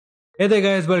Hey there,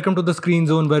 guys, welcome to the Screen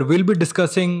Zone where we'll be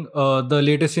discussing the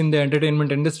latest in the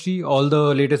entertainment industry, all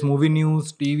the latest movie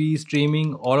news, TV,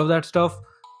 streaming, all of that stuff.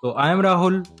 So, I am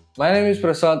Rahul. My name is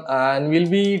Prasad, and we'll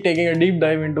be taking a deep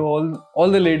dive into all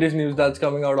the latest news that's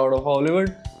coming out of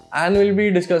Hollywood, and we'll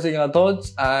be discussing our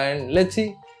thoughts. And let's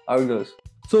see how it goes.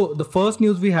 So, the first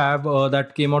news we have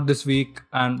that came out this week,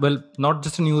 and well, not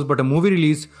just a news but a movie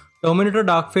release. Terminator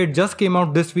Dark Fate just came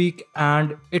out this week,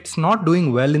 and it's not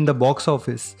doing well in the box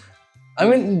office. I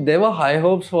mean, there were high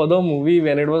hopes for the movie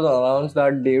when it was announced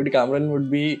that David Cameron would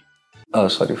be.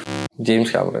 James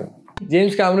Cameron.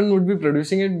 James Cameron would be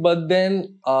producing it, but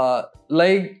then,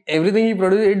 like everything he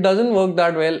produced, it doesn't work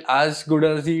that well as good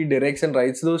as he directs and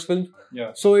writes those films.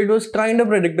 Yeah. So it was kind of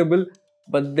predictable.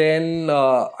 But then,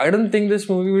 I don't think this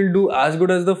movie will do as good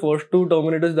as the first two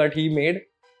Terminators that he made.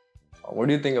 What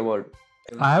do you think about it?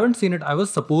 I haven't seen it. I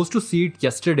was supposed to see it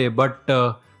yesterday, but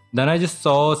then I just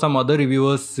saw some other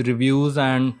reviews,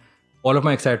 and all of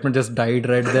my excitement just died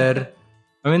right there.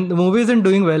 I mean, the movie isn't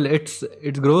doing well. It's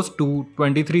grossed to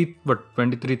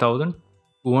 23,000,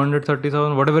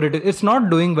 230,000, whatever it is. It's not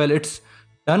doing well. It's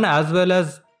done as well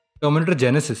as Terminator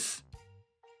Genesis.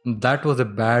 That was a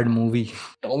bad movie.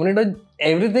 Terminator,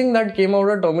 everything that came out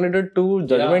of Terminator 2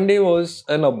 Judgment Day was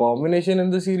an abomination in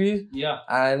the series. Yeah.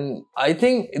 And I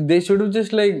think they should have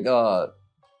just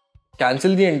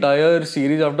cancelled the entire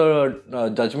series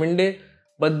after Judgment Day.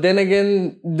 But then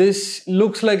again, this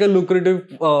looks like a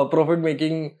lucrative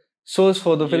profit-making source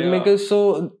for the filmmakers.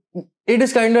 So it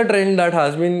is kind of a trend that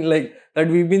has been that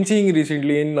we've been seeing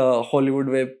recently in Hollywood,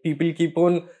 where people keep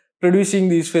on producing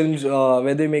these films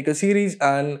where they make a series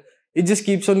and it just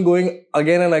keeps on going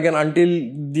again and again until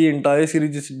the entire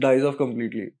series just dies off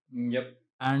completely. Yep.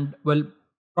 And well,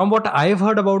 from what I've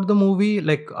heard about the movie,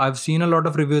 like I've seen a lot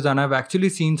of reviews and I've actually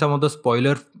seen some of the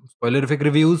spoilerific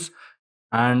reviews,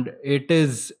 and it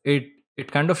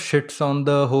kind of shits on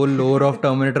the whole lore of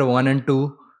Terminator 1 and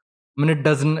 2. I mean, it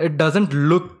doesn't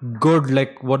look good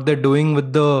like what they're doing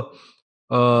with the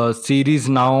series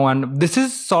now, and this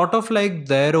is sort of like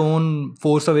their own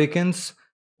Force Awakens,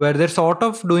 where they're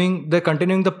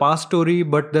continuing the past story,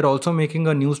 but they're also making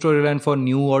a new storyline for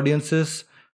new audiences.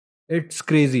 It's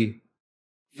crazy.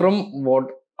 From what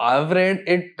I've read,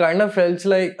 it kind of feels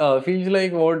like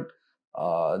what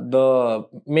the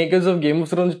makers of Game of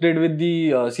Thrones did with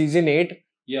the season 8,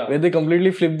 where they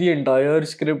completely flipped the entire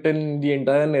script and the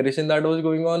entire narration that was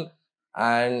going on.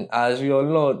 And as we all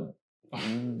know,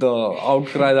 the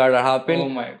outcry that happened, Oh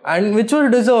my God. and which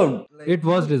was deserved. It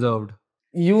was deserved.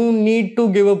 You need to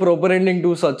give a proper ending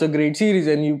to such a great series,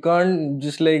 and you can't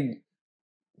just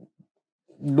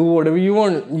do whatever you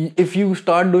want. If you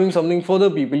start doing something for the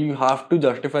people, you have to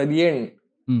justify the end.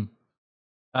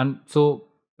 And so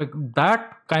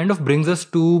that kind of brings us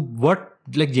to what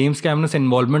James Cameron's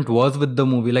involvement was with the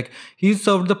movie. Like, he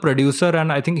served the producer,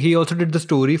 and I think he also did the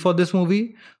story for this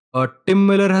movie. Tim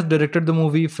Miller has directed the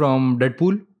movie from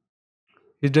Deadpool.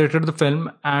 He's directed the film,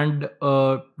 and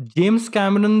James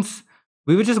Cameron's.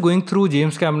 We were just going through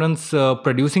James Cameron's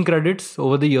producing credits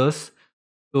over the years.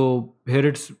 So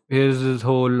here's his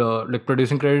whole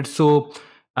producing credits. So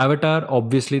Avatar,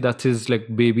 obviously that's his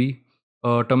baby.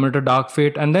 Terminator Dark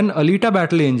Fate, and then Alita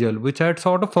Battle Angel, which I had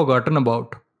sort of forgotten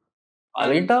about.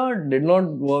 Alita did not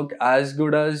work as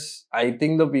good as I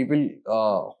think the people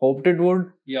hoped it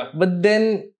would. Yeah. But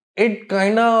then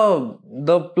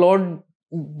the plot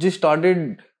just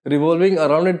started revolving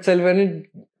around itself, and it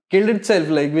killed itself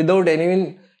without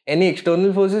any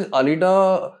external forces.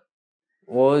 Alita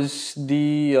was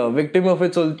the victim of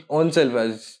its own self,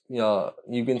 as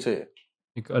you can say.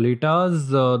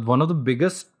 Alita's one of the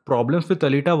biggest problems with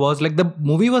Alita was the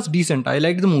movie was decent. I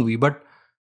liked the movie, but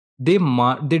they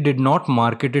did not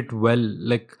market it well.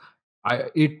 I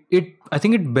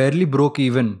think it barely broke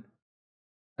even.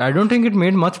 I don't think it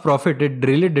made much profit. It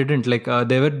really didn't.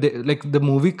 The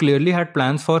movie clearly had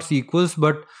plans for sequels,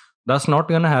 but that's not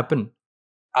gonna happen.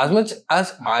 As much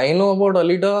as I know about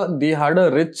Alita, they had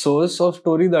a rich source of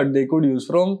story that they could use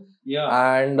from. Yeah.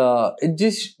 And it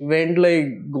just went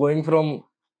going from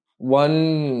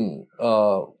one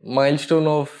milestone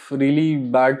of really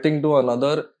bad thing to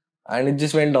another, and it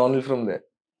just went downhill from there.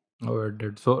 Oh, it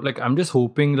did. So I'm just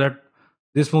hoping that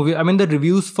this movie, I mean, the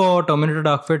reviews for Terminator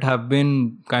Dark Fate have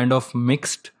been kind of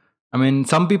mixed. I mean,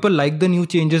 some people like the new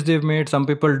changes they've made, some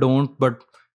people don't, but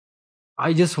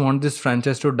I just want this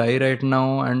franchise to die right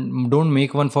now, and don't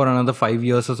make one for another 5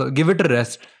 years or so. Give it a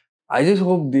rest. I just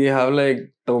hope they have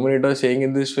Terminator saying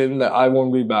in this film that I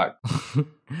won't be back.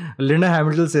 Linda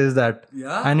Hamilton says that.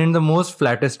 Yeah. And in the most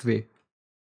flattest way.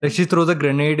 She throws a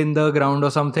grenade in the ground or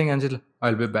something and she's like,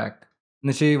 I'll be back.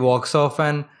 And she walks off,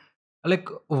 and Like,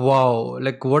 wow,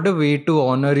 like what a way to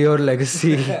honor your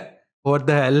legacy. What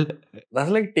the hell? That's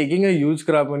like taking a huge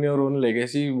crap on your own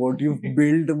legacy, what you've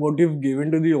built, what you've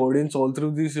given to the audience all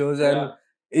through these years, and Yeah.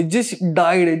 it just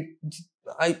died.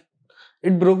 I,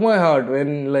 it broke my heart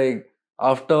when like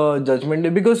after Judgment Day,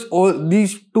 because all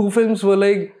these two films were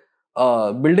like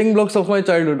building blocks of my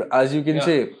childhood, as you can Yeah.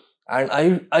 say,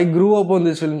 and I grew up on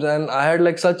these films, and I had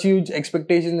like such huge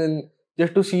expectations, and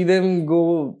just to see them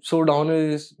go so down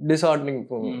is disheartening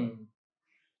for me.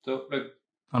 So, like,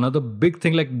 another big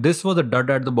thing, like this was a dud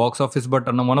at the box office,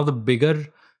 but one of the bigger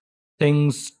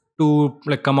things to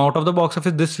like come out of the box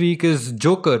office this week is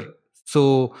Joker.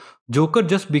 So Joker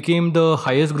just became the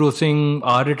highest grossing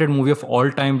R-rated movie of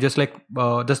all time, just like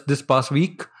just this past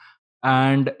week,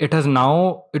 and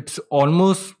it's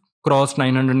almost crossed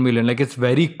 900 million. Like it's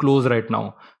very close right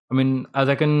now. I mean, as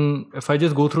I can, if I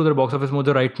just go through the box office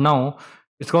mojo right now,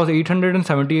 it's crossed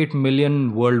 878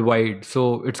 million worldwide.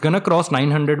 So it's gonna cross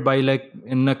 900 by like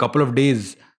in a couple of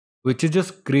days, which is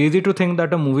just crazy to think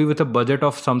that a movie with a budget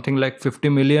of something like 50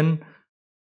 million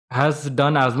has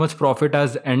done as much profit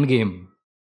as Endgame.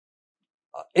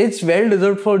 It's well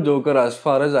deserved for Joker as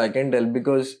far as I can tell,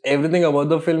 because everything about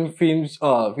the film feels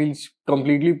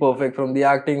completely perfect, from the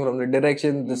acting, from the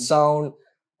direction, the sound,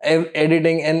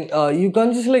 editing, and you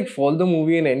can't just like fault the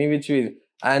movie in any which way.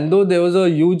 And though there was a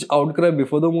huge outcry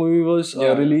before the movie was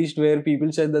Yeah. released, where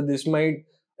people said that this might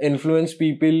influence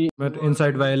people, But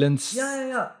inside violence.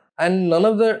 yeah, and none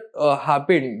of that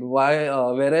happened. Why?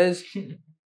 Whereas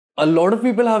a lot of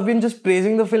people have been just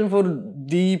praising the film for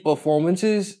the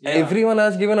performances. Yeah. Everyone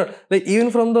has given a, like,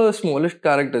 even from the smallest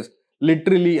characters,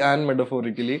 literally and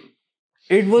metaphorically,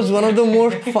 it was one of the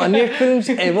most funniest films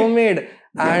ever made.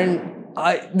 And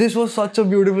this was such a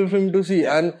beautiful film to see,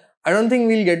 and I don't think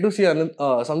we'll get to see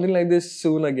something like this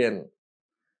soon again.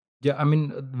 Yeah, I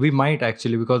mean, we might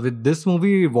actually, because with this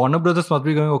movie, Warner Brothers must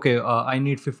be going, okay, I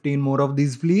need 15 more of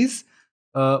these, please.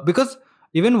 Because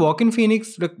even Joaquin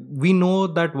Phoenix, like, we know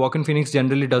that Joaquin Phoenix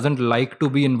generally doesn't like to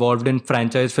be involved in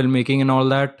franchise filmmaking and all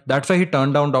that. That's why he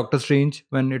turned down Doctor Strange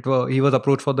when he was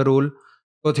approached for the role.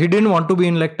 Because he didn't want to be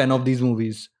in like 10 of these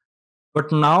movies. But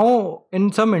now,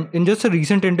 in just a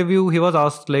recent interview, he was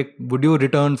asked like, "Would you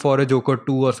return for a Joker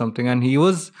 2 or something?" And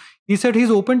he said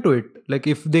he's open to it. Like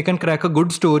if they can crack a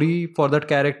good story for that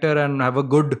character and have a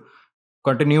good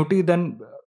continuity, then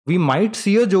we might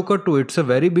see a Joker 2. It's a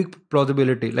very big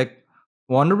plausibility. Like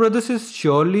Warner Brothers is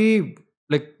surely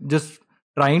like just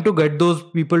trying to get those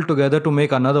people together to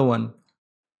make another one.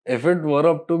 If it were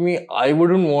up to me, I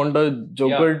wouldn't want a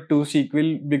Joker 2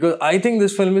 sequel, because I think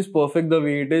this film is perfect the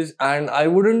way it is, and I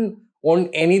wouldn't want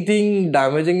anything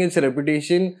damaging its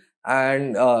reputation,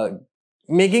 and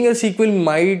making a sequel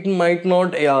might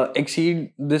not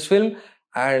exceed this film.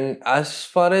 And as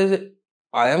far as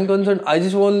I am concerned, I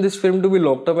just want this film to be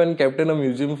locked up and kept in a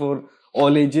museum for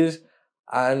all ages,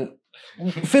 and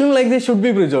film like this should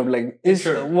be preserved, like is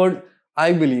what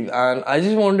I believe. And I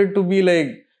just want it to be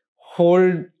like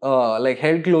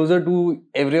held closer to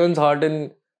everyone's heart,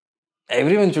 and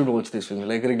everyone should watch this film,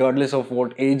 like regardless of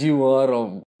what age you are,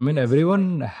 or I mean,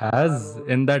 everyone has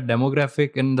in that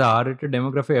demographic, in the R-rated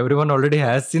demographic, everyone already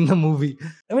has seen the movie.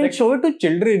 I mean, show it to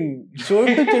children. Show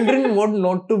it to children what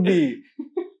not to be.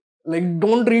 Like,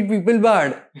 don't treat people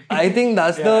bad. I think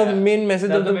that's the main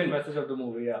message of the message of the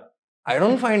movie. Yeah. I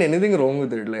don't find anything wrong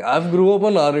with it. Like, I've grew up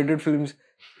on R-rated films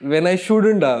when I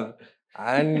shouldn't have,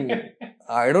 and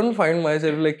I don't find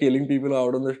myself like killing people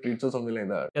out on the streets or something like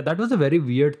that. Yeah, that was a very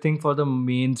weird thing for the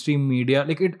mainstream media.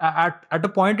 Like it at a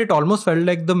point, it almost felt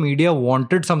like the media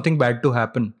wanted something bad to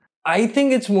happen. I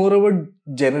think it's more about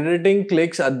generating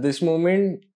clicks at this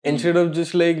moment, instead of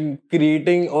just like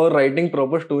creating or writing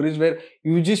proper stories where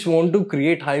you just want to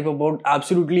create hype about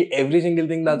absolutely every single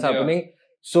thing that's happening.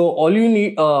 So all you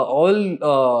need,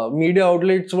 all media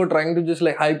outlets were trying to just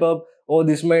like hype up, oh,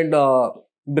 this might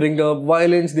bring up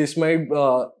violence, this might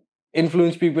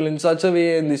influence people in such a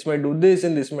way, and this might do this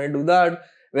and this might do that.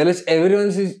 Whereas everyone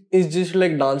is just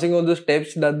like dancing on the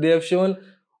steps that they have shown,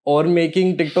 or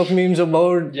making TikTok memes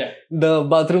about the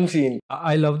bathroom scene.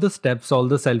 I love the steps, all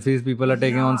the selfies people are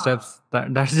taking on steps.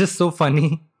 That's just so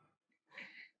funny.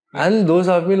 And those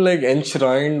have been like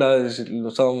enshrined as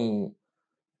some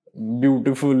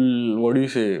beautiful, what do you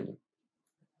say,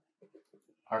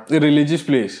 religious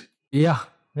place. Yeah,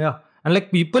 yeah. And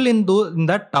like people in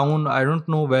that town, I don't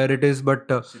know where it is,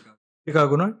 but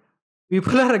Chicago, no?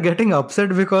 People are getting upset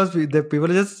because the people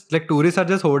are just like tourists are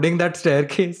just holding that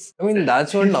staircase. I mean,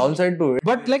 that's one downside to it.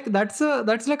 But like that's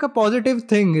like a positive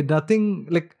thing. Nothing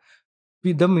like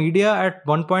the media at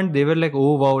one point they were like,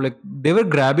 oh wow, like they were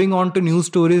grabbing onto news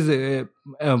stories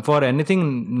for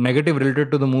anything negative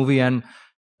related to the movie, and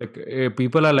like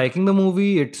people are liking the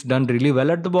movie. It's done really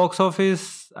well at the box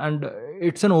office, and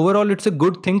it's an overall, it's a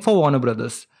good thing for Warner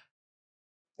Brothers.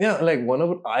 Yeah, like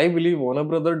I believe Warner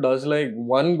Brother does like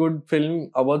one good film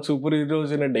about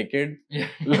superheroes in a decade. Yeah.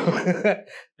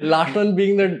 Last one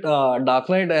being the Dark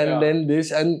Knight, and Yeah. then this,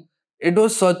 and it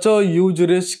was such a huge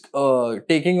risk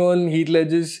taking on Heath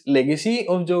Ledger's legacy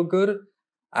of Joker,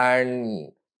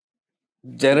 and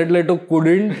Jared Leto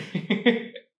couldn't,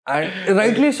 and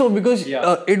rightly so, because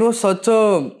Yeah. it was such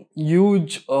a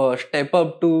huge step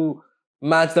up to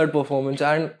match that performance.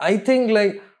 And I think,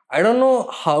 like, I don't know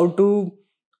how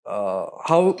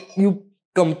you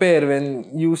compare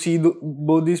when you see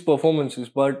both these performances,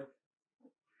 but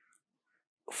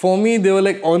for me they were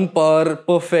like on par,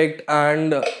 perfect,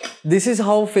 and this is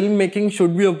how filmmaking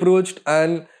should be approached.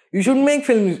 And you should make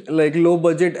films like low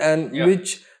budget and Yeah.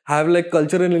 which have like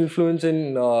cultural influence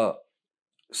in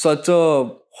such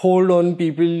a hold on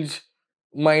people's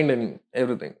mind and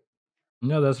everything.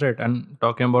 Yeah, that's right. And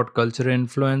talking about cultural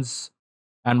influence,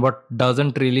 and what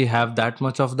doesn't really have that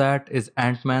much of that is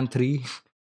Ant-Man 3.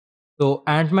 So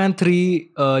Ant-Man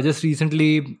 3, just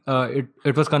recently,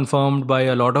 it was confirmed by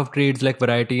a lot of trades like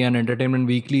Variety and Entertainment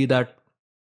Weekly that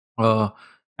uh,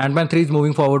 Ant-Man 3 is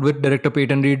moving forward with director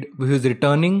Peyton Reed, who is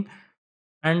returning.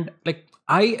 And like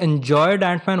I enjoyed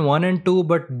Ant-Man 1 and 2,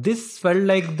 but this felt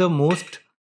like the most,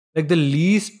 like the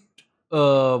least,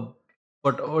 uh,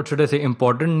 what should I say,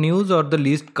 important news, or the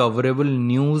least coverable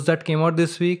news that came out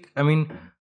this week. I mean,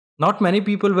 not many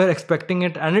people were expecting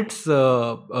it, and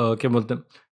क्या बोलते हैं,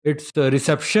 its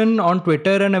reception on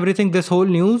Twitter and everything, this whole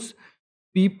news,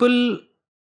 people,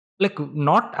 like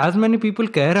not as many people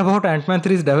care about Ant-Man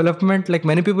 3's development. Like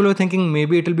many people were thinking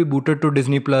maybe it will be booted to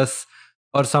Disney Plus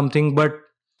or something, but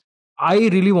I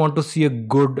really want to see a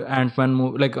good Ant-Man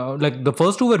movie. Like the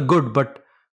first two were good, but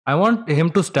I want him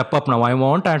to step up now. I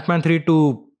want Ant-Man 3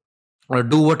 to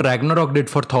do what Ragnarok did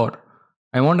for Thor.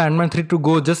 I want Ant-Man 3 to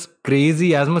go just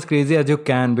crazy, as much crazy as you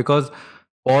can, because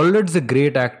Paul Rudd's a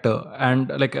great actor,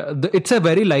 and like it's a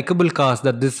very likable cast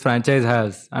that this franchise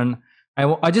has, and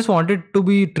I just want it to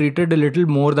be treated a little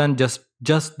more than just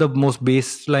the most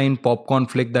baseline popcorn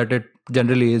flick that it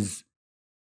generally is.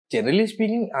 Generally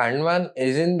speaking, Ant-Man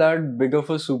isn't that big of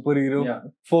a superhero Yeah.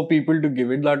 for people to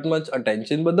give it that much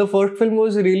attention. But the first film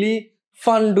was really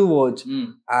fun to watch,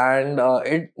 and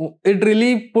it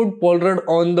really put Paul Rudd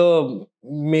on the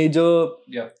major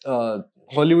Yeah.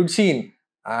 Hollywood scene,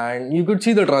 and you could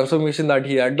see the transformation that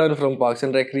he had done from Parks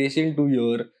and Recreation to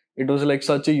here. It was like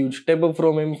such a huge step up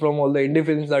from him, from all the indie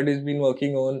films that he's been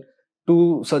working on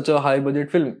to such a high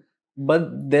budget film. But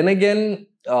then again,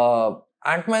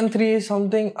 Ant-Man 3 is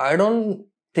something I don't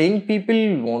think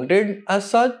people wanted as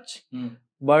such.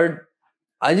 But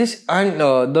I just, and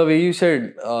the way you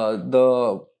said,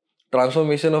 the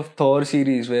transformation of Thor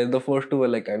series, where the first two were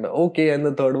like kind of okay and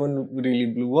the third one really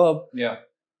blew up. Yeah.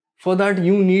 For that,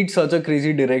 you need such a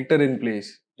crazy director in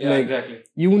place. Yeah, like, exactly.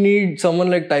 You need someone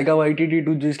like Taika Waititi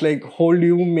to just like hold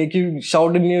you, make you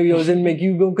shout in your ears and make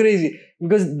you go crazy.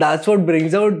 Because that's what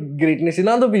brings out greatness in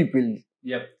other people.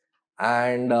 Yep.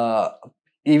 And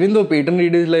even though Peyton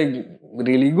Reed is like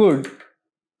really good,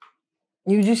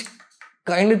 you just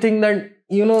kind of think that,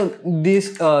 you know,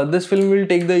 this film will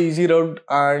take the easy route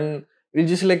and will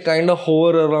just like kind of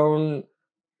hover around,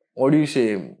 what do you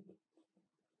say,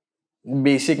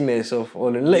 basicness of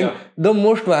all. Like the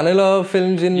most vanilla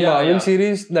films in Marvel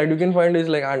series that you can find is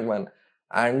like Ant-Man.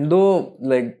 And though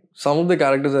like some of the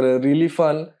characters are really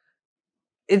fun,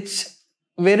 it's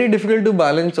very difficult to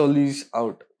balance all these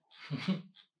out.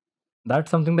 That's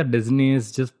something that Disney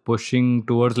is just pushing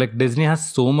towards. Like Disney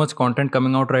has so much content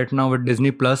coming out right now with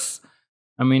Disney Plus.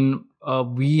 I mean,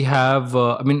 we have.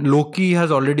 I mean, Loki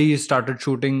has already started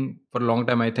shooting for a long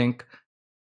time, I think.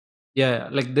 Yeah,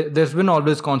 like there's been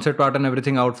always concept art and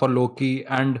everything out for Loki,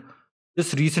 and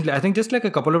just recently, I think just like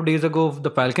a couple of days ago,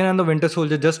 the Falcon and the Winter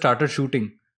Soldier just started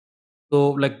shooting.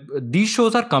 So like these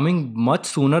shows are coming much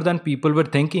sooner than people were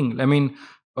thinking. I mean,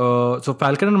 so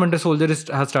Falcon and Winter Soldier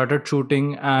has started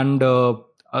shooting, and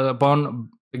upon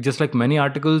just like many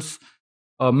articles,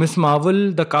 Miss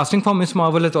Marvel, the casting for Miss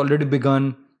Marvel has already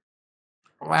begun,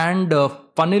 and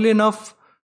funnily enough,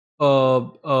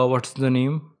 what's the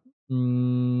name?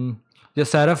 Yeah,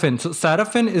 Sarah Finn. So Sarah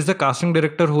Finn is the casting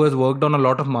director who has worked on a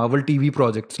lot of Marvel TV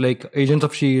projects like Agents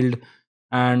of Shield,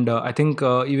 and I think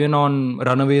even on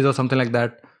Runaways or something like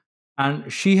that. And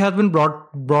she has been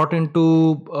brought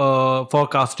into for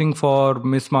casting for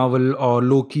Miss Marvel or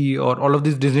Loki or all of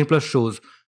these Disney Plus shows,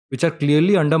 which are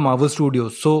clearly under Marvel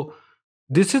Studios. So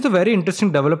this is a very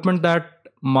interesting development that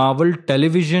Marvel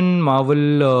television,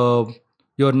 Marvel,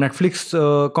 your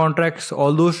Netflix contracts,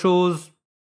 all those shows,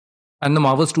 and the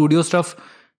Marvel Studio stuff,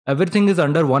 everything is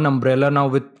under one umbrella now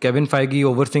with Kevin Feige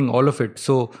overseeing all of it.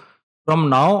 So from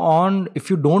now on, if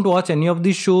you don't watch any of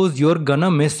these shows, you're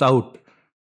gonna miss out.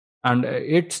 And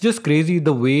it's just crazy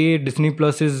the way Disney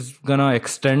Plus is gonna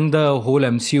extend the whole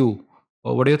MCU.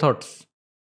 What are your thoughts?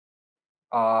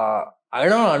 I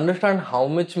don't understand how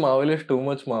much Marvel is too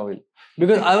much Marvel,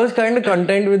 because I was kind of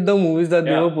content with the movies that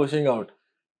they Yeah. were pushing out.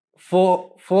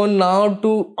 For now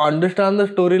to understand the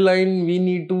storyline, we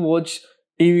need to watch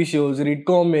TV shows, read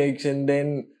comics, and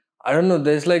then I don't know.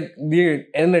 There's like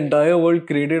an entire world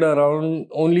created around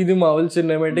only the Marvel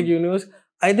Cinematic Universe.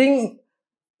 I think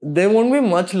there won't be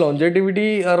much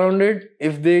longevity around it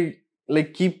if they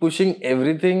like keep pushing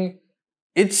everything.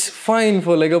 It's fine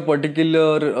for like a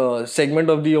particular segment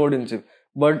of the audience,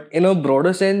 but in a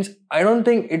broader sense, I don't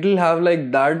think it'll have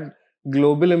like that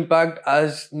global impact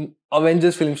as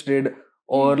Avengers films did,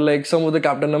 or like some of the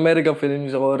Captain America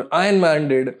films or Iron Man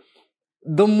did.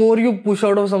 The more you push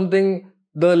out of something,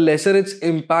 the lesser its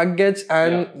impact gets,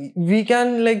 and we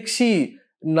can like see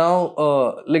now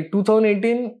like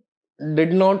 2018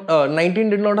 did not 19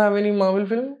 did not have any Marvel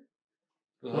film.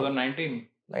 2019.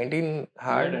 19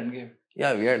 had Endgame.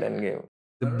 Yeah, we had Endgame.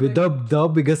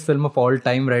 The biggest film of all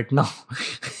time right now.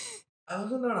 I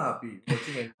was not happy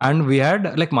watching it. And we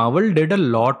had like Marvel did a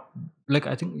lot. Like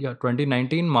I think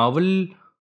 2019 Marvel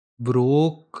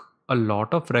broke a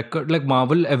lot of record. Like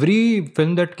Marvel, every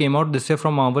film that came out this year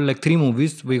from Marvel, like 3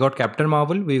 movies, we got Captain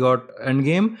Marvel, we got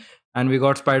Endgame, and we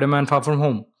got Spider-Man Far From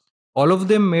Home. All of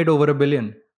them made over $1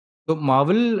 billion. So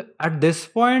Marvel at this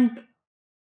point,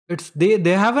 it's they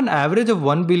have an average of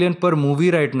 1 billion per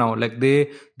movie right now. Like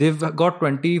they've got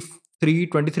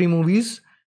 23 movies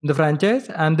in the franchise,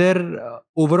 and their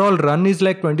overall run is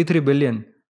like 23 billion.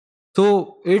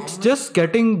 So it's just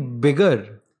getting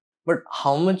bigger. But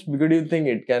how much bigger do you think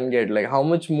it can get? Like, how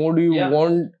much more do you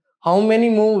want? How many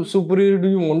more superheroes do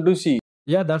you want to see?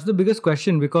 Yeah, that's the biggest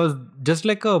question, because just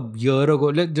like a year ago,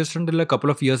 like just until a couple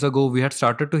of years ago, we had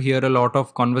started to hear a lot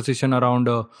of conversation around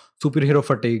superhero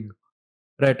fatigue,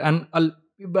 right? And I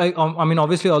mean,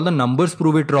 obviously, all the numbers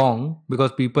prove it wrong,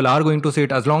 because people are going to say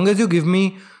it. As long as you give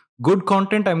me good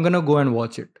content, I'm gonna go and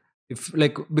watch it. If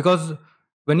like, because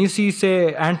when you see,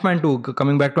 say, Ant-Man 2,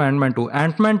 coming back to Ant-Man 2,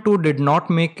 Ant-Man 2 did not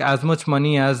make as much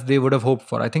money as they would have hoped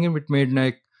for. I think it made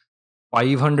like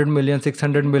 500 million,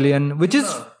 600 million, which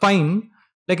is fine.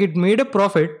 Like it made a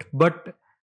profit, but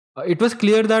it was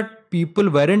clear that people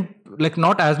weren't, like,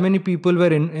 not as many people were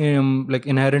like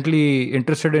inherently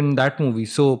interested in that movie.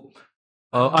 So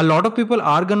a lot of people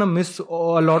are gonna miss a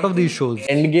lot of these shows.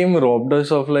 Endgame robbed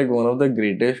us of like one of the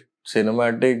greatest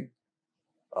cinematic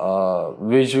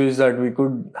visuals that we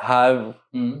could have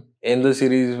in the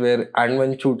series, where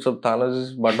Ant-Man shoots up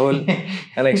Thanos' butthole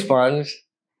and expands.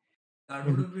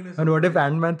 And what if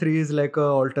Ant-Man 3 is like a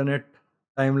alternate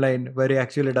timeline where he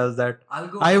actually does that?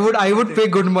 I would pay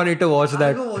good money to watch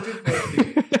that. I'll go watch it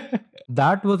first.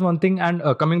 That was one thing. And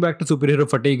coming back to superhero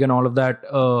fatigue and all of that,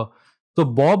 so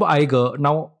Bob Iger,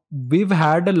 now we've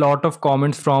had a lot of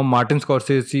comments from Martin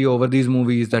Scorsese over these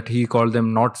movies that he called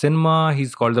them not cinema,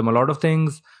 he's called them a lot of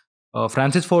things.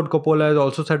 Francis Ford Coppola has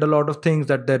also said a lot of things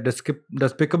that they're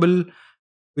despicable,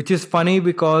 which is funny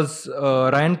because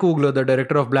Ryan Coogler, the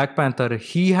director of Black Panther,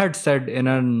 he had said in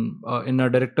a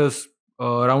director's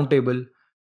roundtable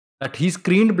that he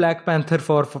screened Black Panther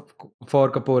for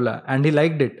Coppola and he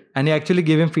liked it, and he actually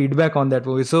gave him feedback on that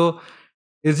movie. So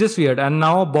it's just weird. And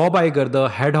now Bob Iger, the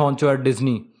head honcho at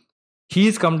Disney,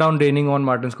 he's come down raining on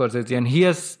Martin Scorsese, and he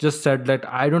has just said that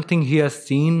I don't think he has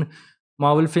seen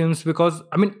Marvel films, because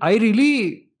I mean I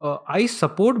really I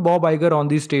support Bob Iger on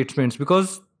these statements,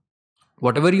 because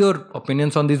whatever your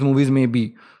opinions on these movies may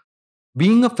be,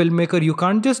 being a filmmaker, you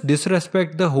can't just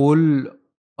disrespect the whole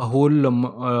a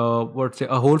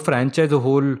whole franchise, a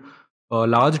whole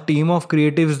large team of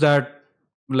creatives that,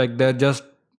 like, they're just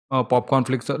popcorn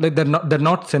flicks. Like they're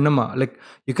not cinema. Like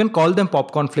you can call them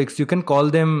popcorn flicks, you can call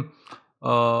them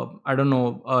I don't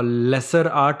know, lesser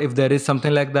art, if there is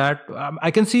something like that.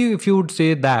 I can see if you would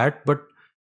say that, but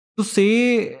to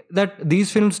say that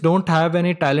these films don't have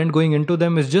any talent going into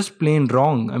them is just plain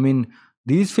wrong. I mean,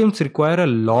 these films require a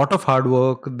lot of hard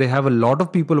work, they have a lot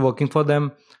of people working for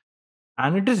them,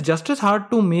 and it is just as hard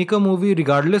to make a movie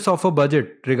regardless of a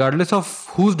budget, regardless of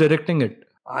who's directing it.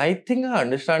 I think I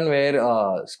understand where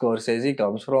Scorsese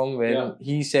comes from when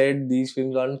he said these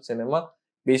films aren't cinema.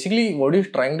 Basically, what he's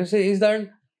trying to say is that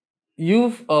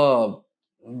you've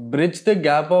bridged the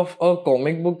gap of a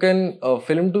comic book and a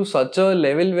film to such a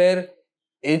level where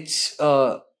it's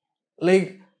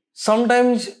like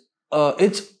sometimes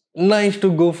it's nice to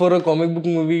go for a comic book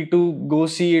movie to go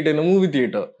see it in a movie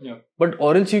theater. Yeah. But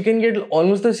or else you can get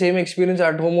almost the same experience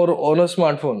at home or on a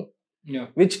smartphone. Yeah.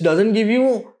 Which doesn't give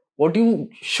you what you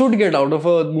should get out of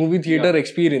a movie theater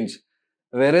experience.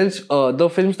 Whereas the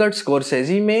films that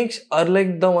Scorsese makes are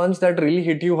like the ones that really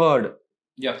hit you hard.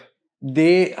 Yeah.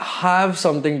 They have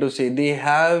something to say. They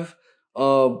have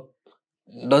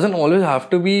doesn't always have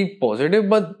to be positive,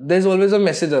 but there's always a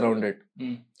message around it.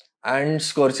 And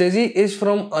Scorsese is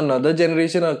from another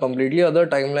generation, a completely other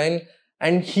timeline,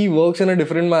 and he works in a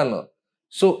different manner.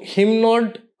 So him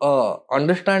not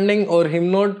understanding or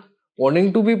him not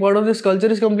wanting to be part of this culture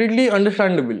is completely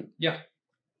understandable. Yeah.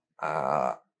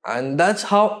 And that's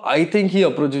how I think he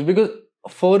approaches. Because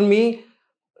for me,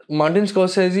 Martin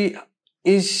Scorsese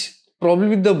is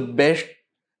probably the best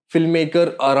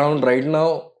filmmaker around right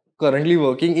now, currently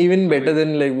working, even better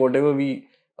than like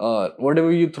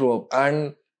whatever you throw up.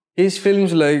 And his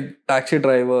films like Taxi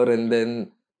Driver and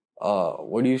then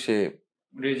what do you say?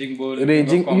 Raging Bull,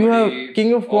 Raging. You have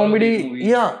King of Comedy.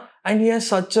 Yeah, and he has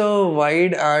such a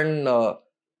wide and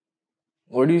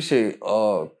what do you say?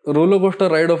 Roller coaster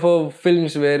ride of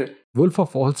films where Wolf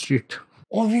of Wall Street.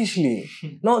 obviously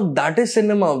now that is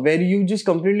cinema where you just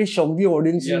completely shock the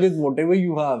audience with whatever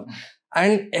you have,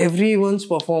 and everyone's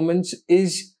performance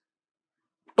is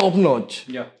top notch.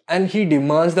 Yeah. And he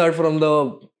demands that from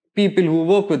the people who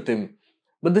work with him.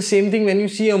 But the same thing when you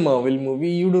see a Marvel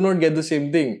movie, you do not get the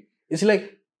same thing. It's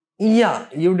like, yeah,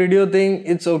 you did your thing,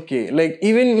 it's okay. Like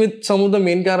even with some of the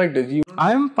main characters,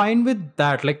 I'm fine with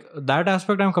that. Like that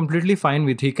aspect, I'm completely fine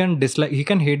with. He can dislike, he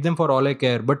can hate them for all I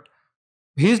care, but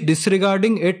he's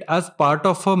disregarding it as part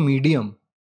of a medium.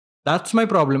 That's my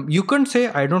problem. You can't say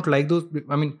I don't like those.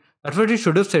 I mean, that's what he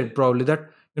should have said probably. That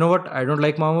you know what, I don't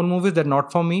like Marvel movies. They're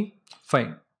not for me.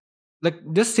 Fine. Like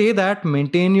just say that.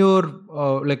 Maintain your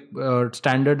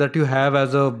standard that you have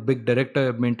as a big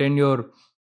director. Maintain your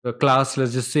class.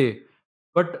 Let's just say.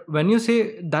 But when you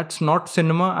say that's not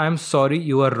cinema, I'm sorry,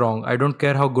 you are wrong. I don't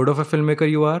care how good of a filmmaker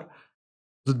you are.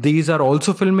 These are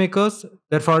also filmmakers.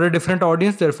 They're for a different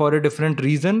audience. They're for a different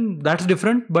reason. That's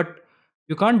different. But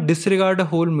you can't disregard a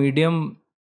whole medium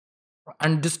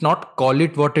and just not call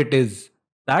it what it is.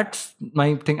 That's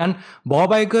my thing. And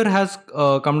Bob Iger has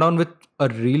come down with a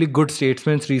really good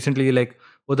statements recently, like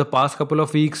over the past couple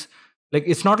of weeks. Like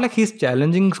it's not like he's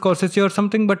challenging Scorsese or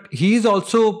something, but he's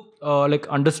also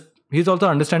he's also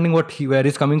understanding where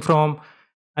he's coming from,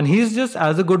 and he's just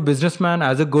as a good businessman,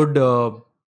 as a good.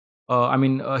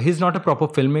 He's not a proper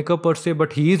filmmaker per se,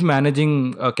 but he is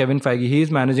managing Kevin Feige. He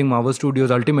is managing Marvel Studios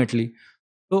ultimately.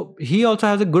 So he also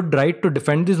has a good right to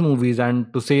defend these movies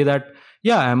and to say that,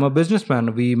 yeah, I'm a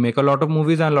businessman. We make a lot of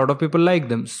movies and a lot of people like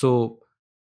them. So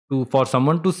for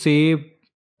someone to say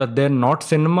that they're not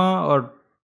cinema or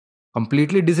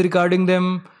completely disregarding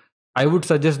them, I would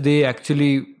suggest they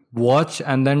actually watch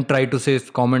and then try to say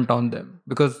comment on them.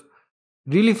 Because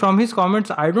really from his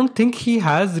comments, I don't think he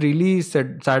has really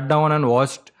sat down and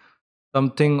watched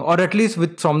something, or at least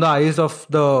with from the eyes of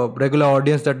the regular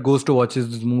audience that goes to watch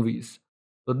these movies.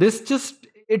 So this just,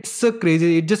 it's a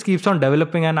crazy, it just keeps on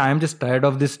developing, and I'm just tired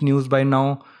of this news by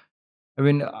now. I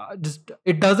mean, just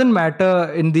it doesn't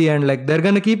matter in the end. Like they're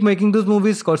gonna keep making those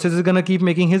movies. Scorsese is gonna keep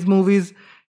making his movies.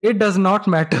 It does not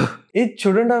matter. It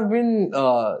shouldn't have been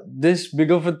this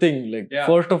big of a thing. Like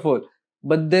first of all,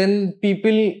 but then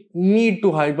people need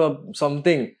to hype up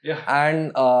something. Yeah.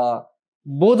 And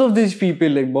both of these people,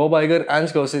 like Bob Iger and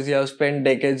Scorsese, have spent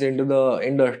decades into the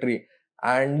industry,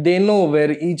 and they know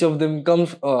where each of them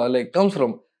comes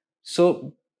from.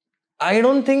 So I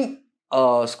don't think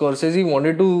Scorsese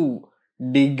wanted to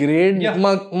degrade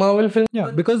Marvel films. Yeah,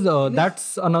 because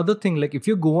that's another thing. Like if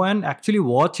you go and actually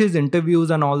watch his interviews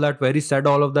and all that, where he said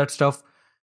all of that stuff,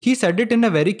 he said it in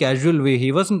a very casual way.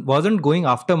 He wasn't going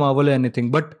after Marvel or anything,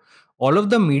 but all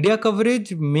of the media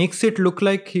coverage makes it look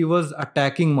like he was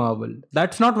attacking Marvel.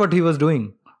 That's not what he was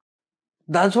doing.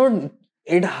 That's what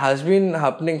it has been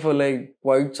happening for like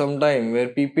quite some time, where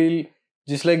people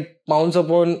just like pounce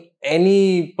upon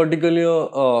any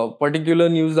particular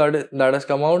news that has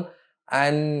come out,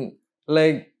 and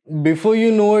like before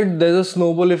you know it, there's a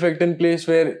snowball effect in place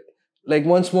where like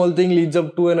one small thing leads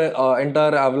up to an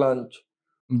entire avalanche.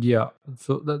 Yeah,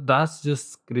 so that's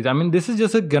just crazy. I mean, this is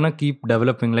just gonna keep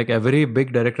developing. Like every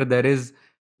big director, there is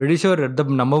pretty sure the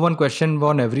number one question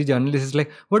on every journalist is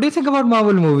like, "What do you think about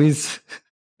Marvel movies?"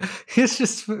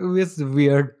 It's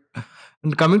weird.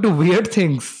 And coming to weird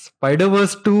things,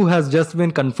 Spiderverse 2 has just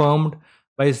been confirmed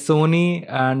by Sony,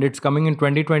 and it's coming in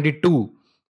 2022.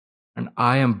 And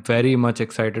I am very much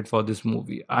excited for this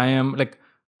movie. I am like,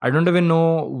 I don't even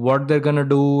know what they're gonna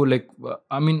do. Like,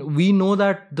 I mean, we know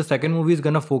that the second movie is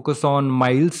gonna focus on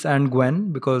Miles and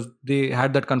Gwen because they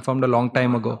had that confirmed a long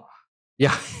time ago.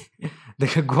 Yeah, they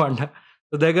Gwanda.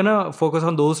 So they're gonna focus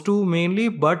on those two mainly.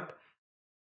 But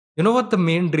you know what? The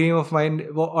main dream of mine,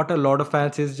 what a lot of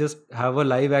fans is, just have a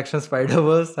live action Spider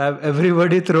Verse, have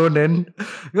everybody thrown in.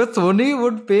 Because Sony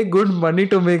would pay good money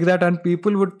to make that, and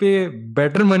people would pay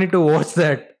better money to watch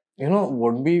that. You know,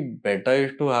 would be better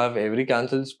is to have every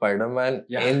cancelled Spider-Man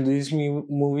Yeah. in these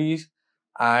movies,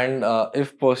 and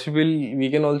if possible, we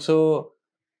can also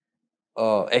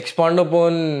expand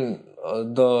upon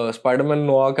the Spider-Man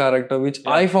Noir character, which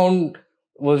I found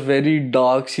was very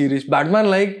dark, serious,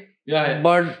 Batman-like,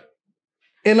 but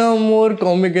in a more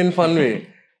comic and fun way,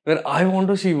 where I want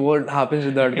to see what happens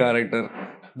with that character,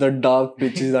 the dark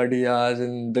pitches that he has,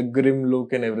 and the grim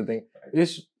look and everything.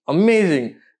 It's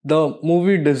amazing. The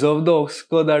movie deserved the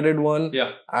Oscar that it won,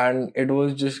 and it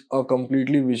was just a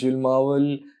completely visual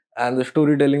marvel, and the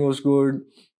storytelling was good.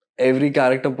 Every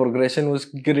character progression was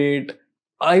great.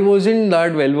 I wasn't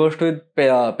that well versed with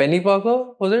Penny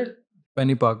Parker, was it?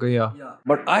 Penny Parker, yeah.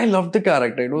 But I loved the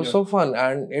character. It was so fun,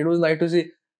 and it was nice to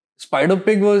see. Spider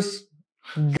Pig was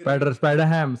Spider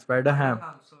Ham.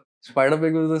 Spider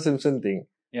Pig was the Simpson thing.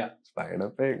 Yeah. Spider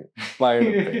Pig.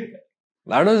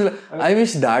 That was. I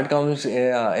wish that comes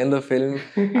in the film.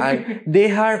 And they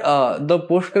had the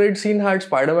post credit scene had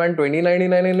Spider Man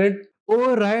 2099 in it.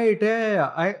 Oh right,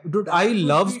 yeah. I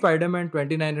love Spider-Man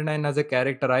 2099 as a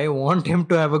character. I want him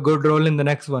to have a good role in the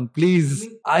next one, please.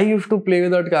 I used to play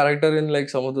with that character in like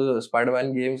some of the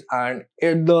Spider-Man games, and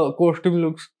the costume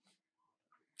looks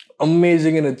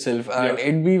amazing in itself, and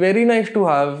it'd be very nice to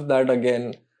have that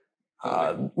again.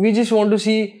 We just want to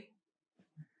see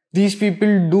these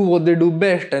people do what they do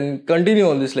best and continue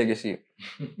on this legacy.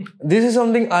 This is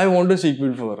something I want a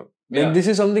sequel for. Like, this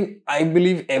is something I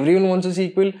believe everyone wants a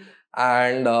sequel,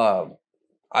 and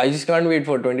I just can't wait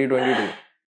for 2022.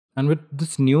 And with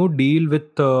this new deal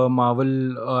with Marvel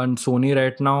and Sony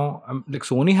right now, like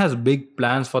Sony has big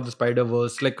plans for the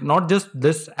Spider-Verse. Like not just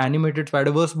this animated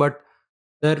Spider-Verse, but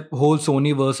their whole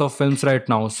Sony verse of films right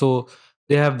now. So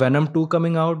they have Venom 2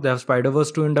 coming out. They have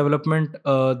Spider-Verse 2 in development.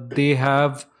 They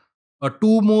have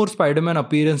 2 more Spider-Man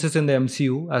appearances in the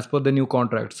MCU as per the new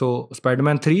contract. So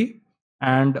Spider-Man 3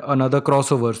 and another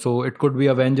crossover. So it could be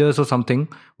Avengers or something,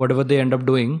 whatever they end up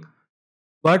doing.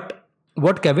 But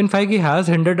what Kevin Feige has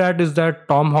hinted at is that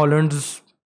Tom Holland's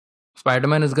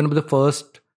Spider-Man is going to be the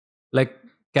first like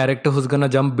character who's going to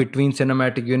jump between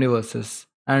cinematic universes.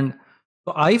 And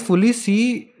so I fully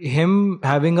see him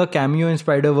having a cameo in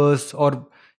Spider-Verse, or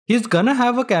he's going to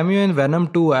have a cameo in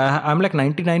Venom too. I'm like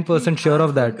 99% sure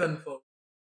of that. Confirmed.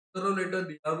 Later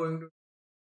they are going to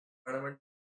Spider-Man.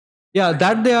 Yeah,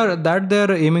 that they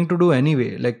are aiming to do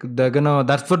anyway. Like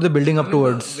that's what they're building up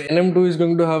towards. Venom 2 is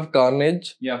going to have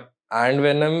Carnage. Yeah. And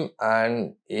Venom,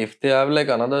 and if they have like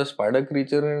another spider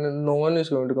creature, no one is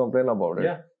going to complain about it.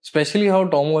 Yeah. Especially how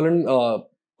Tom Holland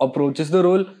approaches the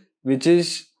role, which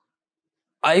is,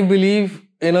 I believe,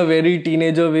 in a very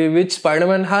teenager way, which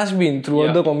Spider-Man has been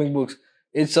throughout the comic books.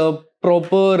 It's a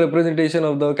proper representation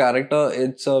of the character.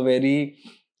 It's a very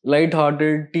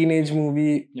light-hearted teenage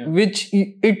movie, which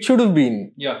it should have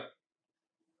been. Yeah.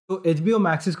 So HBO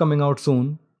Max is coming out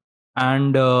soon,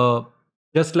 and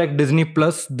just like Disney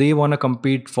Plus, they want to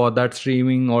compete for that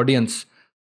streaming audience.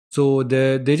 So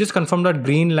they just confirmed that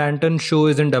Green Lantern show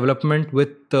is in development with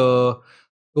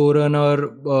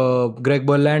showrunner Greg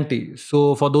Berlanti.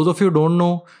 So for those of you who don't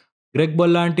know, Greg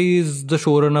Berlanti is the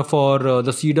showrunner for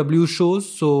the CW shows.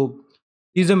 So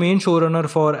he's the main showrunner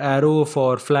for Arrow,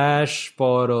 for Flash,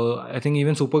 for I think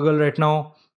even Supergirl right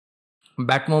now,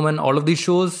 Batwoman, all of these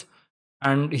shows.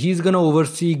 And he's going to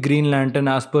oversee Green Lantern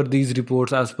as per these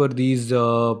reports, as per these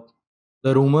the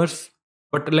rumors.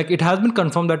 But like it has been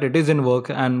confirmed that it is in work,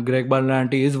 and Greg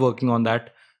Berlanti is working on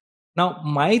that. Now,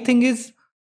 my thing is,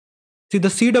 see, the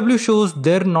CW shows,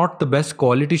 they're not the best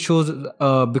quality shows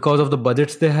because of the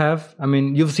budgets they have. I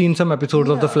mean, you've seen some episodes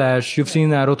of The Flash, you've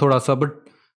seen Arrow thoda sa, but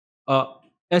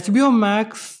HBO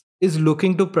Max is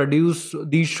looking to produce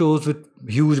these shows with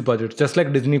huge budgets, just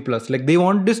like Disney Plus. Like they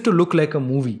want this to look like a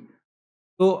movie.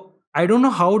 So I don't know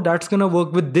how that's going to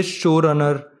work with this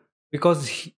showrunner, because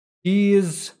he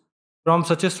is from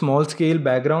such a small scale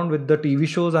background with the TV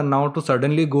shows, and now to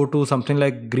suddenly go to something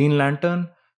like Green Lantern,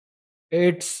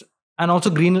 and also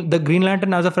the Green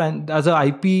Lantern as a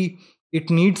IP,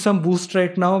 it needs some boost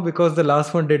right now because the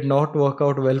last one did not work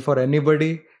out well for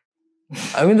anybody.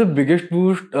 I mean, the biggest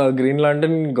boost Green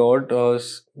Lantern got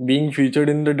was being featured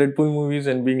in the Deadpool movies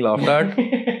and being laughed at.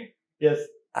 Yes.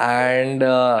 And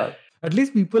At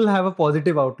least people have a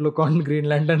positive outlook on Green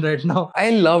Lantern right now. I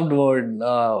loved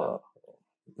what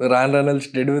Ryan Reynolds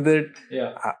did with it.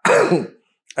 Yeah.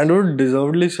 And it was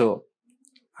deservedly so.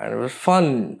 And it was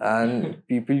fun. And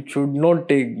people should not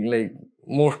take like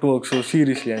most work so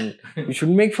seriously. And you should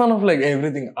make fun of like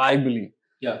everything, I believe.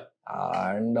 Yeah.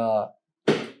 And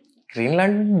Green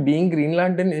Lantern, being Green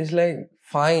Lantern is like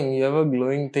fine. You have a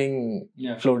glowing thing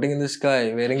floating in the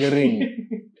sky, wearing a ring.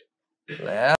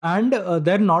 Yeah. And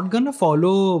they're not gonna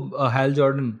follow Hal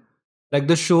Jordan. Like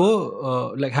the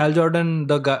show, like Hal Jordan,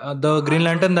 the guy, the Green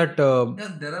Lantern that.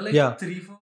 There are like Yeah.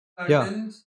 3-4 Yeah.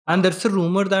 lanterns. And there's a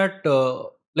rumor that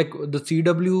like the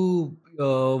CW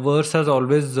verse has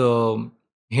always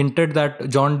hinted that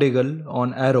John Diggle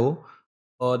on Arrow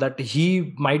that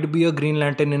he might be a Green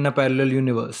Lantern in a parallel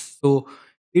universe. So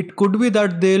it could be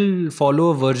that they'll follow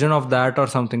a version of that or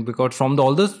something, because from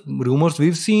all the rumors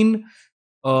we've seen,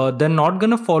 they're not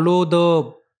gonna follow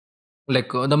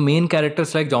the main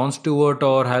characters like Jon Stewart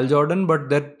or Hal Jordan, but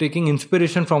they're taking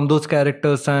inspiration from those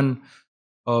characters and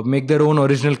make their own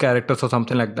original characters or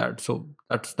something like that. So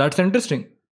that's interesting.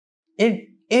 It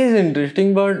is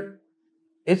interesting, but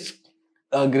it's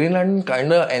Green Lantern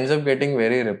kind of ends up getting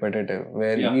very repetitive,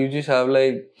 where you just have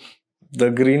like the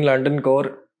Green Lantern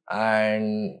Corps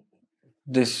and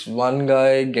this one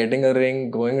guy getting a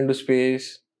ring, going into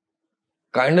space,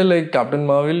 kind of like Captain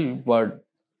Marvel, but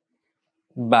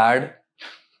bad.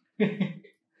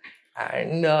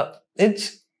 And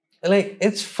it's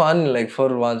fun, like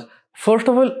for once. First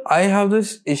of all, I have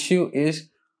this issue is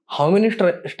how many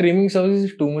streaming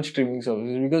services is too much streaming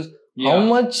services, because how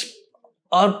much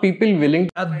are people willing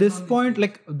to At this point,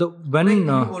 like when you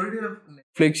already have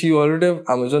Netflix, you already have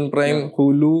Amazon Prime,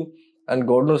 Hulu, and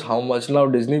God knows how much now.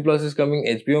 Disney Plus is coming,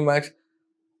 HBO Max,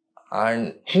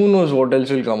 and who knows what else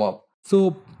will come up.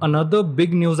 So another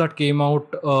big news that came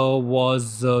out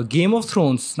was Game of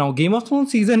Thrones. Now Game of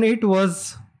Thrones season 8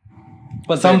 was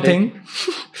something.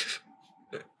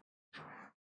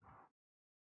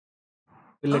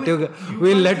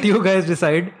 We'll let you guys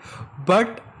decide,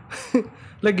 but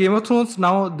like Game of Thrones,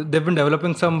 now they've been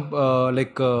developing some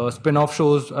spin-off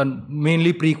shows and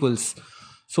mainly prequels.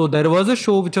 So there was a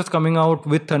show which was coming out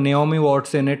with Naomi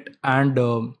Watts in it, and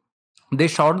they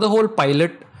shot the whole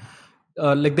pilot.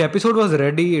 Like the episode was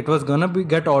ready, it was gonna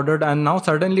get ordered, and now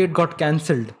suddenly it got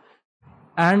cancelled.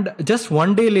 And just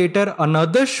one day later,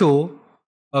 another show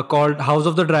called House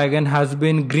of the Dragon has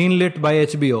been greenlit by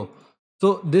HBO.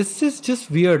 So this is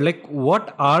just weird. Like,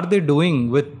 what are they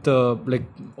doing with like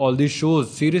all these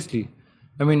shows? Seriously,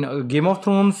 I mean, Game of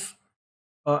Thrones.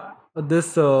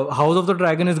 This House of the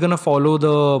Dragon is gonna follow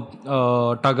the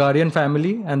Targaryen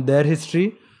family and their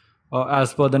history,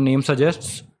 as per the name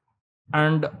suggests.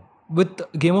 And with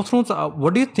Game of Thrones,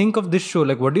 what do you think of this show?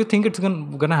 Like, what do you think it's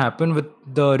gonna happen with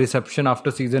the reception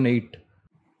after season 8?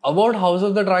 About House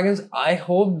of the Dragons, I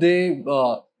hope they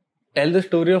tell the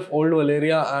story of old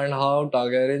Valyria and how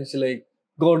Targaryens like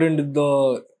got into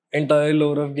the entire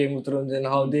lore of Game of Thrones, and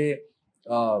how they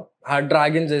had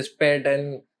dragons as pet,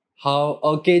 and how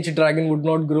a caged dragon would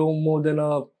not grow more than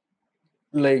a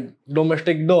like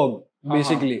domestic dog,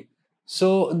 basically.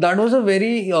 So that was a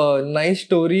very nice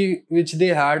story which they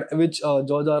had, which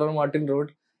George R.R. Martin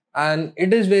wrote, and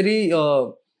it is very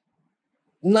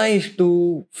nice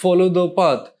to follow the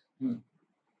path.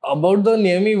 About the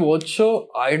Naomi Watts show,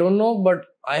 I don't know, but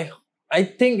I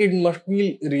think it must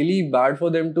be really bad for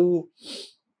them to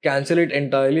cancel it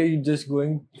entirely, just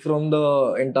going from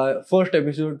the entire first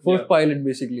episode, first pilot,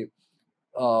 basically.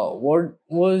 What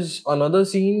was another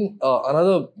scene,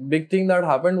 another big thing that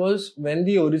happened was when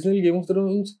the original Game of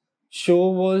Thrones show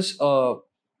was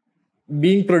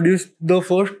being produced, the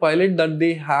first pilot that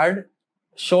they had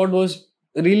shot was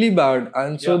really bad,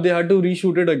 and so they had to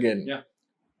reshoot it again.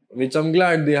 Which I'm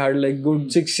glad they had like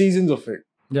good 6 seasons of it.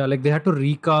 Yeah, like they had to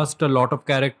recast a lot of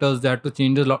characters. They had to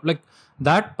change a lot. Like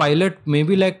that pilot,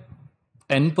 maybe like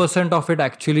 10% of it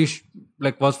actually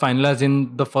was finalized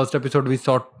in the first episode we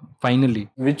saw finally,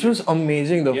 which was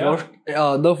amazing. The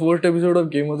first episode of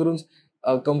Game of Thrones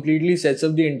completely sets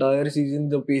up the entire season.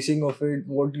 The pacing of it,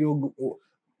 what you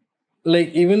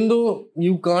like, even though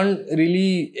you can't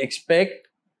really expect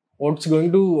what's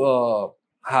going to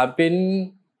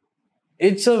happen,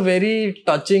 it's a very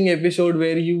touching episode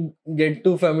where you get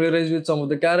to familiarize with some of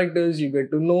the characters, you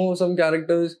get to know some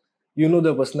characters, you know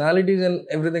their personalities and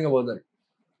everything about that.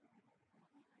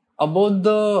 About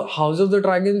the House of the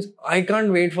Dragons, I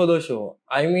can't wait for the show.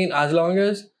 I mean, as long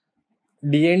as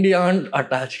D&D aren't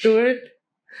attached to it.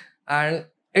 And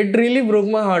it really broke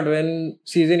my heart when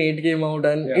season 8 came out,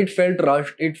 and it felt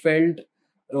rushed. It felt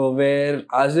where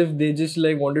as if they just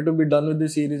like wanted to be done with the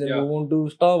series and move on to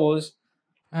Star Wars.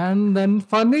 And then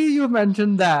funny you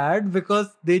mentioned that because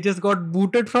they just got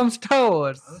booted from Star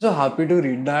Wars. I'm so happy to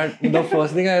read that. The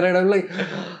first thing I read, I'm like,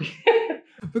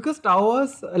 Because Star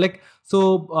Wars,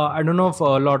 I don't know if a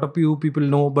lot of you people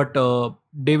know, but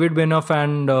David Benioff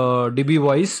and DB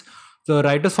Weiss, the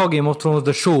writers for Game of Thrones,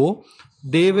 the show,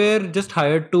 they were just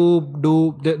hired to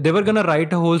do. They were gonna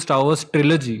write a whole Star Wars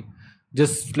trilogy.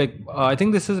 Just like I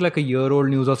think this is like a year old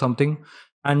news or something,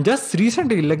 and just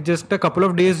recently, like just a couple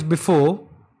of days before,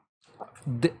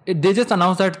 they just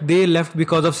announced that they left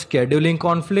because of scheduling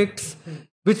conflicts,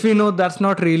 which we know that's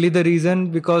not really the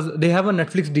reason because they have a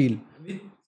Netflix deal.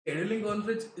 scheduling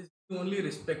conflicts is the only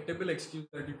respectable excuse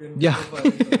that you can Yeah.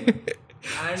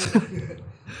 And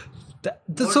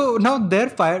So now they're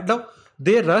fired. Now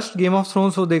they rushed Game of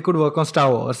Thrones so they could work on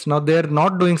Star Wars. Now they're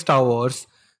not doing Star Wars.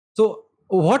 So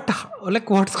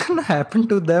what's gonna happen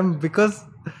to them? Because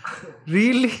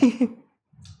really,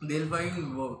 they'll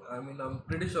find work. I mean, I'm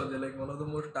pretty sure they're like one of the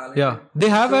most talented. yeah, they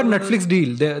have a Netflix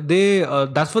deal. They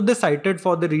that's what they cited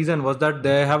for the reason was that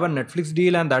they have a Netflix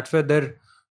deal and that's where they're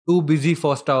too busy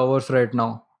for Star Wars right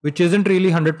now, which isn't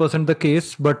really 100% the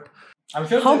case, but I'm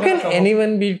sure. How can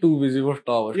anyone be too busy for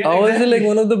Star Wars? Yeah, Star Wars is exactly. like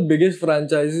one of the biggest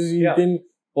franchises you can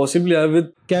possibly have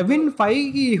with. Kevin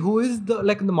Feige, who is the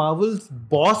Marvel's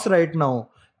boss right now,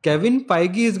 Kevin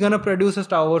Feige is gonna produce a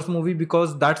Star Wars movie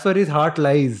because that's where his heart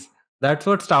lies. That's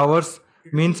what Star Wars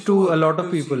means to a lot of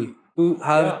people. To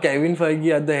have Kevin Feige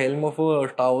at the helm of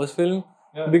a Star Wars film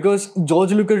because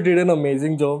George Lucas did an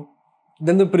amazing job.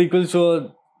 Then the prequels were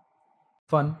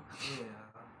Fun.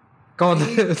 Come on,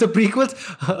 the prequels.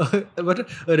 But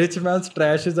a rich man's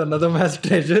trash is another man's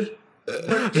treasure.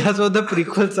 That's what the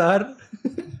prequels are.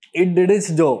 it did its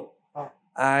job.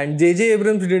 And J.J.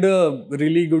 Abrams did a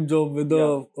really good job with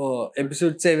the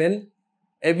episode 7.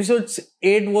 Episode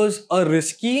 8 was a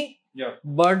risky,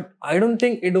 but I don't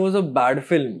think it was a bad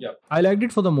film. I liked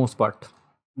it for the most part.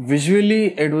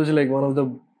 Visually, it was like one of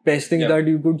the best things that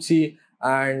you could see.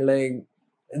 And like,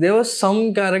 there were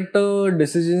some character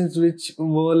decisions which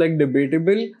were like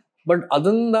debatable. But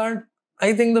other than that,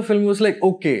 I think the film was like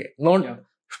okay. Not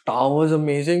Star Wars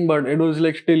amazing, but it was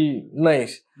like still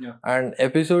nice. And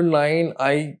episode 9,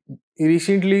 I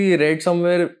recently read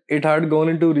somewhere it had gone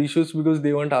into reshoots because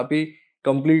they weren't happy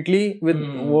completely with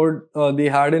what they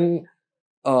had in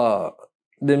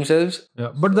themselves.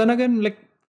 Yeah, but then again, like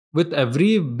with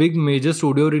every big major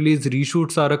studio release,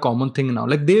 reshoots are a common thing now.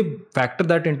 Like they factor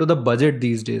that into the budget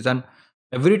these days, and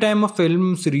every time a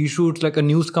film's reshoots, like a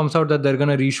news comes out that they're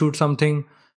gonna reshoot something,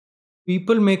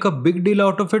 people make a big deal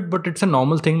out of it, but it's a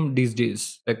normal thing these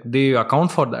days. Like they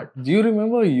account for that. Do you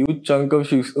remember a huge chunk of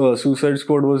Suicide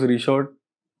Squad was reshot?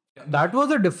 That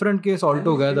was a different case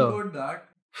altogether.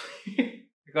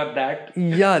 Got that.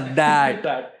 Yeah, that.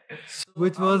 That.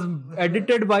 Which was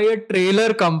edited by a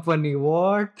trailer company.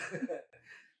 What?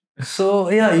 So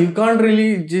yeah, you can't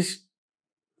really just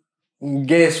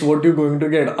guess what you're going to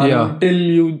get until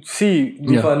you see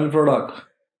the final product.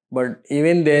 But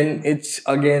even then, it's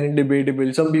again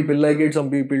debatable. Some people like it, some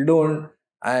people don't.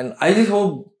 And I just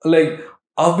hope, like,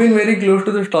 I've been very close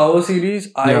to the Star Wars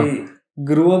series. I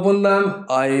grew up on them.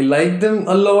 I like them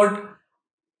a lot.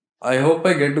 I hope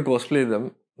I get to cosplay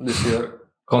them this year.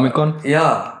 Comic-Con?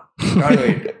 Yeah, can't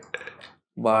wait.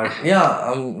 But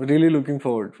yeah, I'm really looking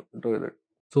forward to it.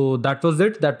 So that was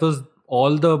it. That was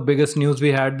all the biggest news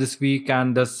we had this week,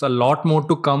 and there's a lot more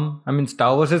to come. I mean,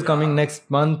 Star Wars is coming next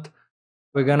month.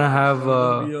 We're gonna have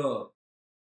the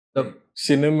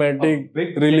cinematic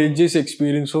religious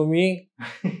experience for me,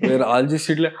 where I'll just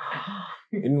sit like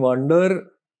in wonder.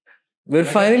 Where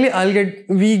finally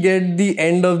we get the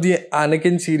end of the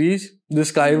Anakin series, the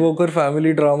Skywalker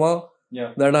family drama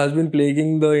that has been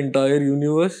plaguing the entire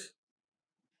universe.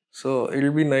 So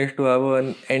it'll be nice to have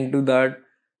an end to that,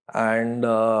 and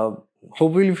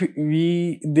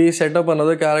hopefully they set up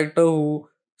another character who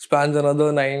spans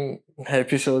another 9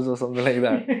 episodes or something like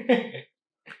that.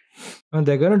 And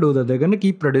they're gonna do that. They're gonna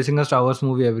keep producing a Star Wars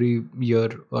movie every year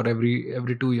or every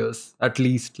 2 years at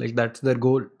least. Like that's their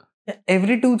goal.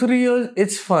 Every 2-3 years,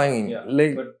 it's fine.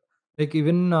 Like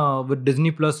even with Disney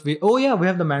Plus, we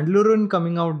have the Mandalorian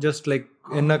coming out just like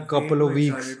in a couple of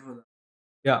weeks.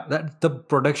 Yeah, that the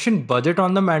production budget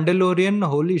on the Mandalorian,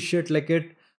 holy shit!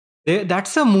 Like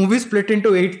that's a movie split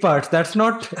into 8 parts. That's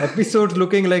not episodes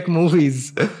looking like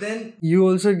movies. Then you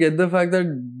also get the fact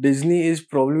that Disney is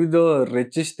probably the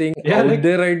richest thing out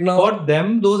there right now. For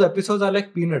them, those episodes are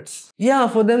like peanuts. Yeah,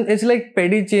 for them it's like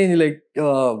petty change. Like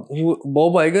Bob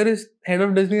Iger is head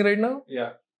of Disney right now.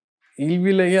 he'll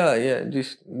be like, yeah,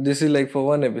 just this is like for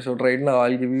one episode. Right now,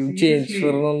 I'll give you change for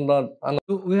another.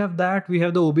 So we have that. We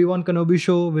have the Obi-Wan Kenobi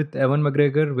show with Evan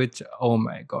McGregor, which, oh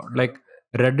my god, like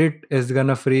Reddit is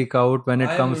gonna freak out when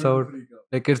it comes out.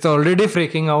 Like it's already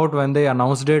freaking out when they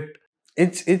announced it.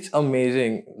 It's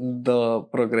amazing the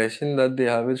progression that they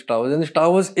have with Star Wars, and Star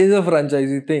Wars is a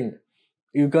franchisee thing.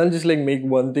 You can't just like make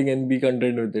one thing and be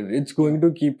content with it. It's going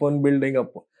to keep on building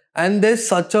up, and there's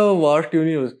such a vast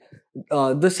universe.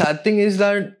 The sad thing is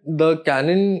that the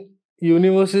canon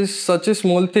universe is such a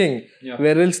small thing, Yeah.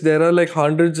 whereas there are like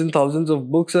hundreds and thousands of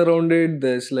books around it.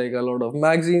 There's like a lot of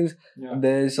magazines. Yeah.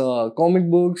 There's comic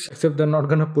books, Except they're not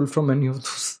gonna pull from any of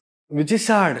those. which is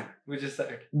sad Which is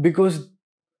sad. because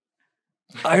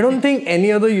I don't think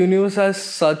any other universe has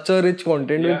such a rich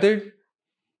content with Yeah. it.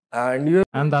 And you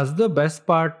And that's the best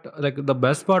part. Like the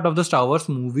best part of the Star Wars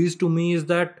movies to me is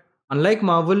that unlike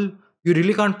Marvel, you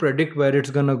really can't predict where it's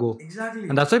gonna go. exactly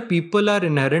And that's why people are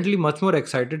inherently much more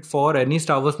excited for any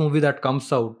Star Wars movie that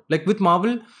comes out. Like with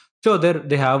Marvel, sure,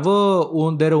 they have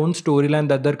their own storyline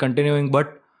that they're continuing,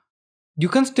 but you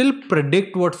can still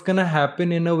predict what's gonna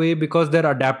happen in a way because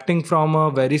they're adapting from a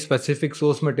very specific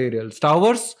source material. Star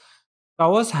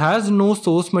Wars has no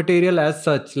source material as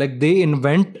such. Like they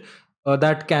invent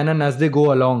that canon as they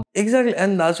go along. exactly,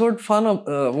 and that's what's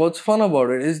fun about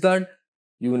it is that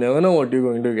you never know what you're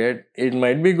going to get. It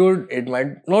might be good, it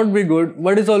might not be good,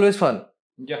 but it's always fun.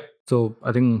 Yeah. So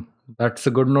I think that's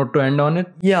a good note to end on it.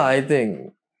 Yeah, I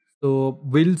think. So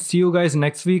we'll see you guys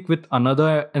next week with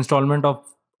another installment of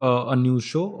a news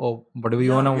show or whatever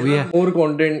you wanna. We More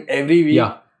content every week.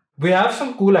 yeah, we have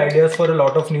some cool ideas for a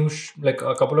lot of new like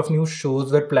a couple of new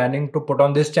shows we're planning to put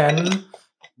on this channel.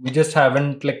 We just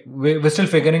haven't like we're still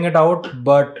figuring it out,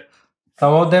 but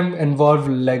some of them involve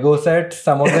Lego sets,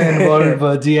 some of them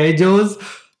involve GI Joes.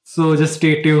 So just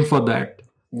stay tuned for that.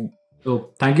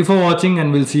 So thank you for watching,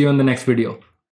 and we'll see you in the next video.